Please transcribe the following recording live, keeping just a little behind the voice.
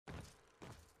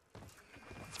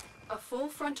A full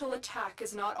frontal attack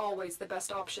is not always the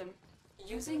best option.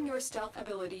 Using your stealth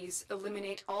abilities,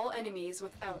 eliminate all enemies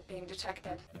without being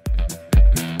detected.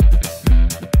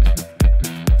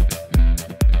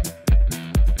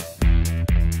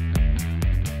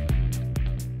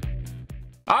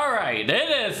 Alright,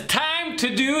 it is time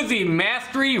to do the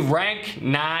Mastery Rank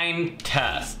 9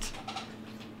 test.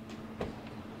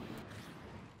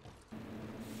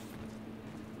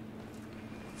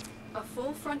 A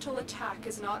full frontal attack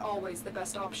is not always the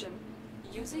best option.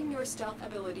 Using your stealth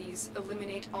abilities,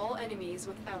 eliminate all enemies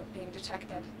without being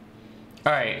detected.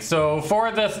 Alright, so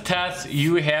for this test,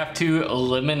 you have to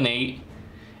eliminate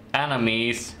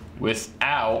enemies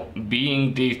without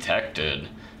being detected.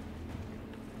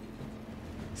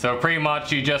 So pretty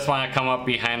much you just want to come up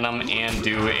behind them and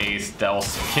do a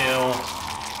stealth kill.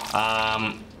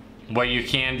 What you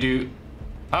can do...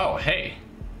 Oh, hey.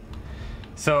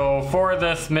 So for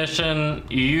this mission,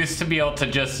 you used to be able to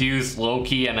just use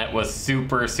Loki and it was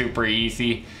super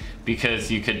easy because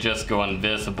you could just go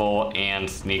invisible and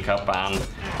sneak up on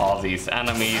all these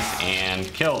enemies and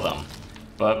kill them.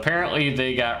 But apparently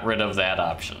they got rid of that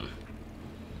option.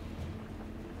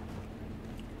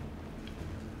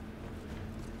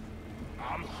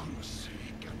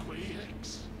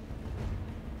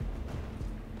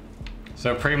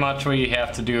 So pretty much what you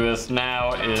have to do is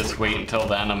now is wait until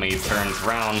the enemy turns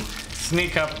around,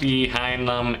 sneak up behind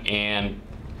them, and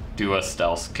do a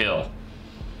stealth kill.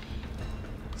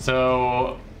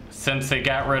 So since they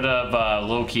got rid of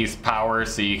Loki's power,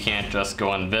 so you can't just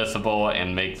go invisible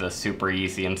and make this super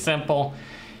easy and simple,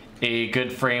 a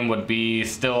good frame would be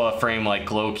still a frame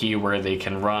like Loki where they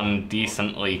can run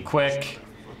decently quick,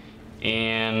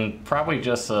 and probably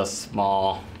just a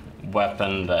small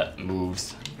weapon that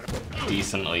moves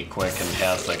decently quick and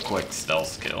has a quick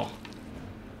stealth kill.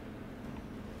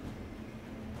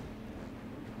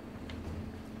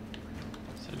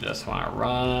 So just want to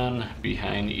run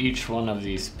behind each one of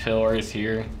these pillars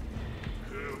here.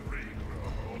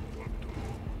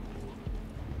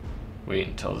 Wait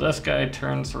until this guy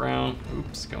turns around.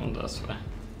 Oops, going this way.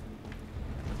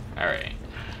 Alright,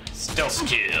 stealth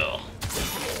kill.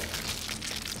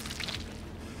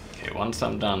 Okay, once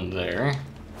I'm done there.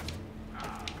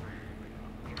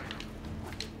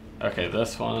 Okay,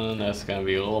 this one is going to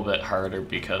be a little bit harder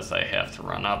because I have to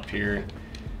run up here.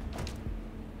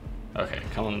 Okay,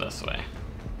 coming this way.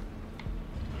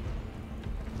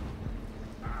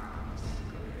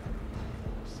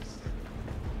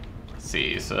 Let's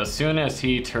see, so as soon as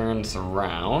he turns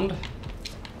around,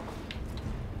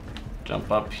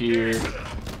 jump up here.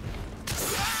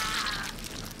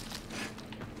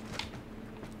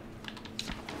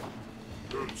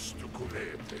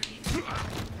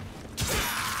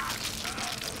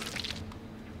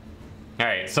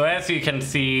 Alright, so as you can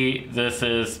see, this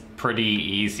is pretty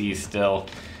easy still.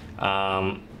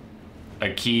 A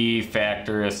key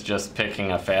factor is just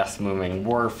picking a fast-moving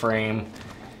Warframe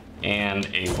and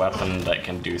a weapon that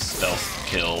can do stealth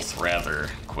kills rather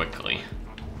quickly.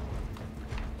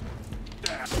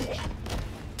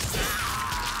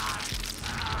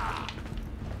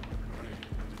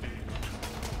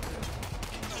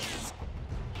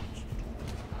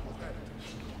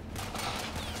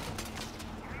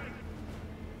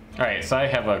 Alright, so I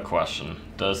have a question.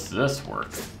 Does this work?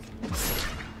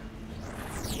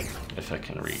 If it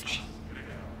can reach.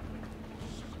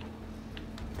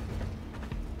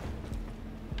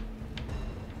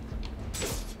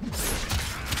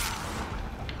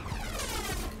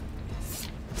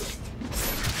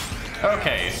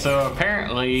 Okay, so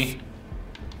apparently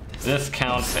this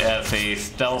counts as a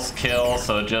stealth kill,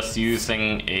 so just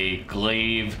using a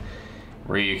glaive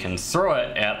where you can throw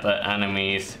it at the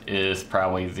enemies is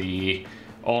probably the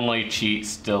only cheat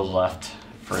still left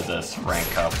for this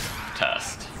rank up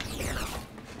test.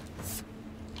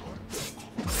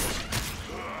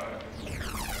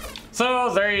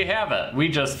 So there you have it. We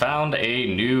just found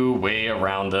a new way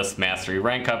around this mastery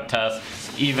rank up test,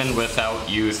 even without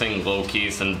using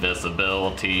Loki's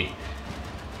invisibility.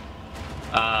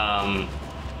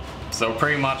 So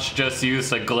pretty much just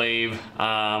use a glaive.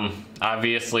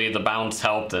 Obviously the bounce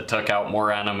helped. It took out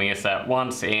more enemies at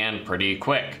once and pretty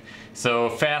quick. So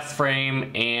fast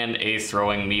frame and a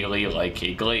throwing melee like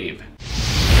a glaive.